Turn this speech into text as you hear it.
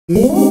Okay,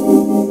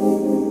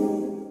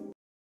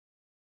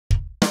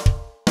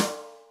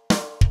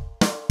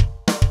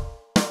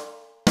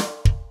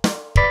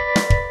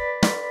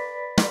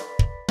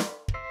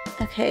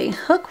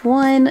 hook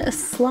 1,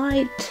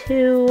 slide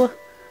 2.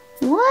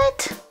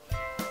 What?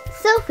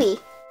 Sophie,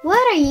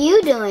 what are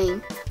you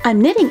doing? I'm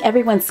knitting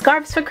everyone's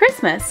scarves for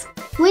Christmas.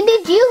 When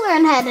did you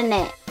learn how to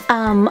knit?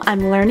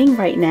 I'm learning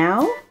right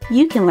now.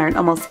 You can learn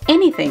almost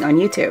anything on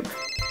YouTube.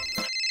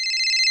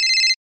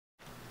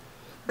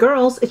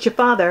 Girls, it's your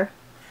father.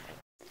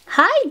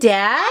 Hi,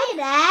 Dad. Hi,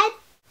 Dad.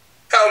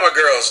 How are my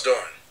girls doing?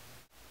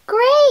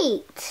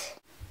 Great.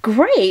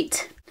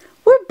 Great.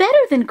 We're better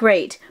than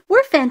great.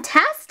 We're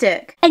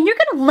fantastic. And you're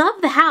gonna love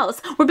the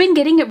house. We've been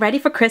getting it ready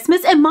for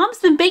Christmas and Mom's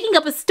been baking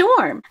up a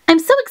storm. I'm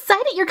so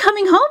excited you're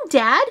coming home,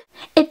 Dad.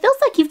 It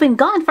feels like you've been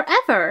gone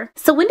forever.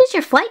 So when does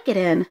your flight get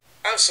in?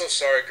 I'm so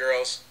sorry,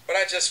 girls, but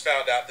I just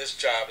found out this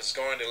job is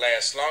going to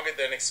last longer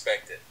than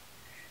expected.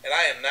 And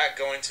I am not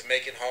going to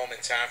make it home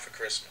in time for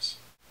Christmas.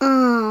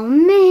 Oh,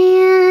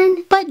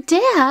 man. But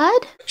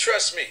Dad... But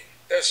trust me,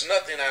 there's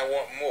nothing I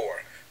want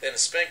more than to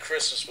spend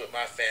Christmas with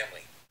my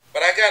family.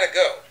 But I gotta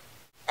go.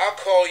 I'll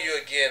call you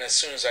again as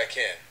soon as I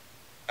can.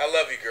 I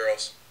love you,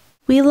 girls.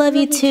 We love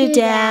you too,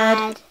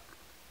 Dad.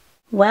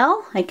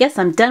 Well, I guess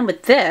I'm done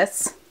with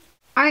this.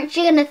 Aren't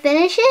you gonna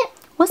finish it?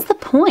 What's the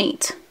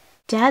point?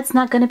 Dad's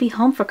not gonna be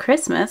home for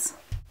Christmas.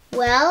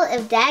 Well,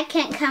 if Dad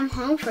can't come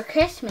home for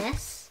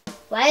Christmas,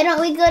 why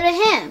don't we go to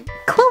him?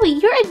 Chloe,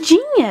 you're a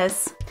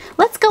genius.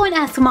 Let's go and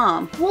ask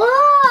Mom.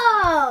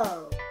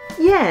 Whoa!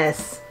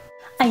 Yes.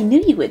 I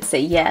knew you would say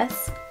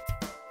yes.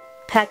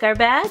 Pack our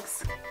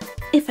bags?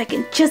 If I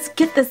can just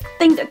get this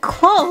thing to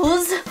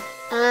close.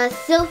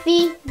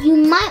 Sophie, you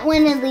might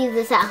want to leave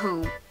this at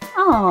home.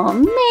 Oh,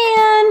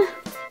 man.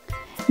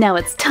 Now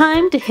it's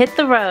time to hit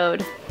the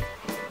road.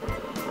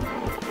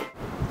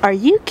 Are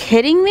you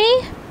kidding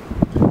me?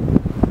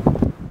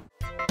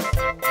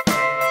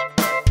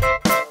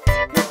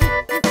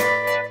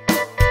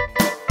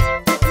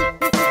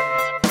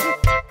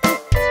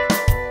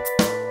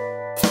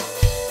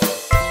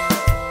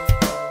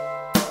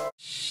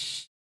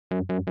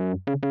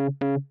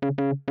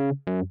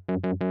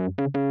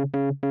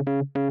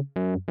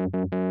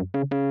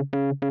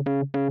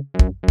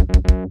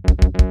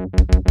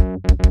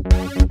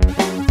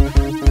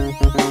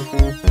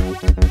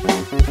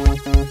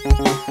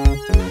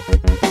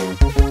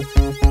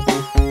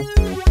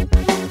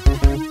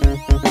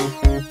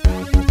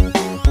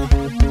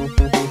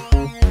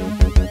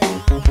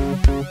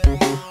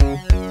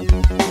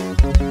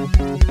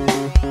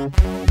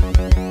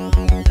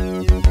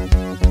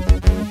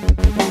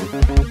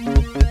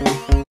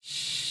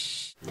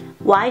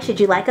 Why should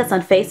you like us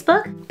on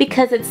Facebook?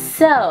 Because it's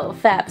so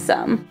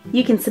fabsome.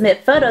 You can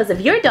submit photos of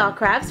your doll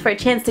crafts for a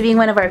chance to be in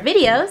one of our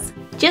videos.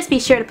 Just be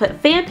sure to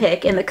put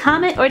fanpic in the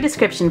comment or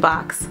description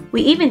box.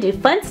 We even do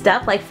fun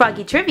stuff like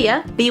Froggy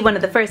Trivia. Be one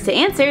of the first to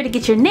answer to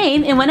get your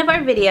name in one of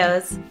our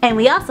videos. And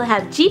we also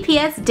have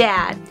GPS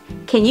Dad.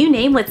 Can you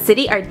name what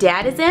city our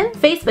dad is in?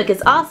 Facebook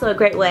is also a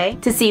great way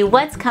to see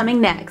what's coming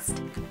next.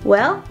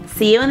 Well,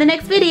 see you in the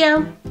next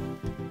video.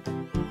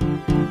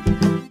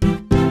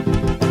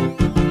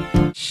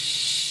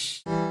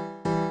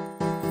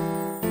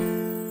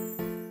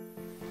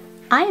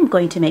 I am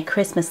going to make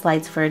Christmas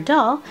lights for a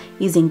doll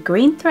using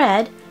green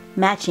thread,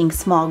 matching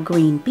small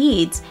green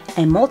beads,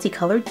 and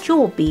multicolored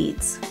jewel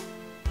beads.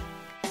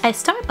 I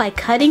start by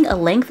cutting a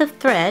length of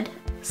thread,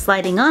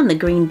 sliding on the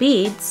green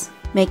beads,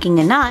 making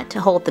a knot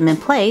to hold them in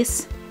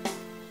place.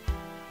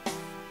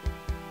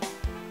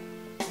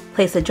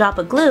 Place a drop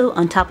of glue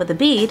on top of the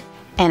bead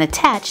and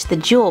attach the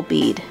jewel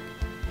bead.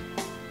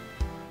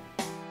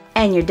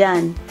 And you're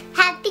done.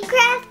 Happy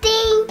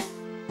crafting!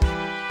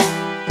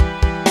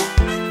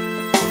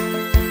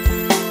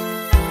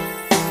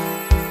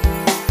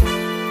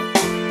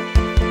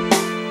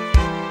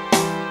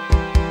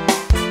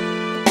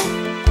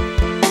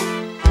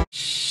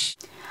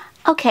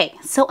 Okay,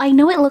 so I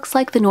know it looks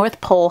like the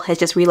North Pole has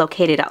just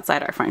relocated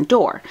outside our front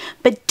door,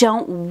 but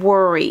don't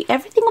worry,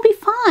 everything will be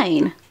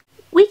fine.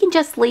 We can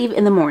just leave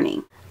in the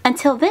morning.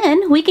 Until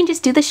then, we can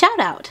just do the shout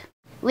out.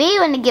 We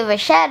want to give a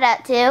shout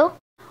out to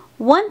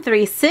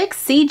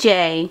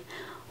 136CJ.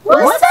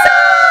 What's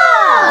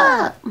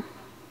up?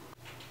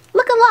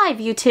 Look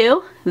alive, you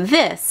two.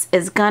 This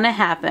is gonna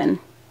happen.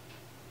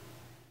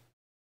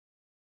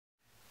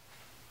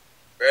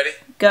 Ready?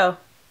 Go.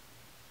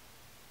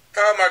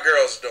 How are my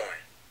girls doing?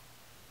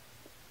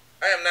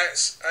 I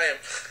am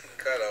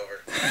cut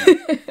over.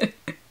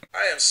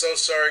 I am so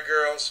sorry,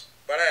 girls,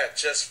 but I have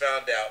just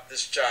found out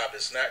this job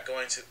is not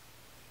going to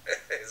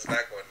it's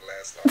not going to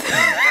last long.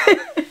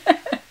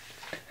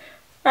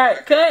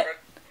 Alright, cut.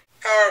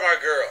 How are my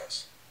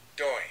girls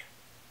doing?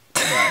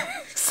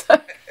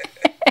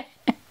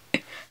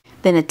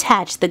 Then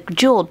attach the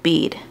jeweled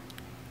bead.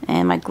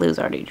 And my glue's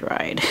already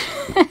dried.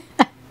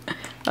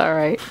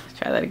 Alright, let's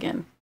try that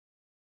again.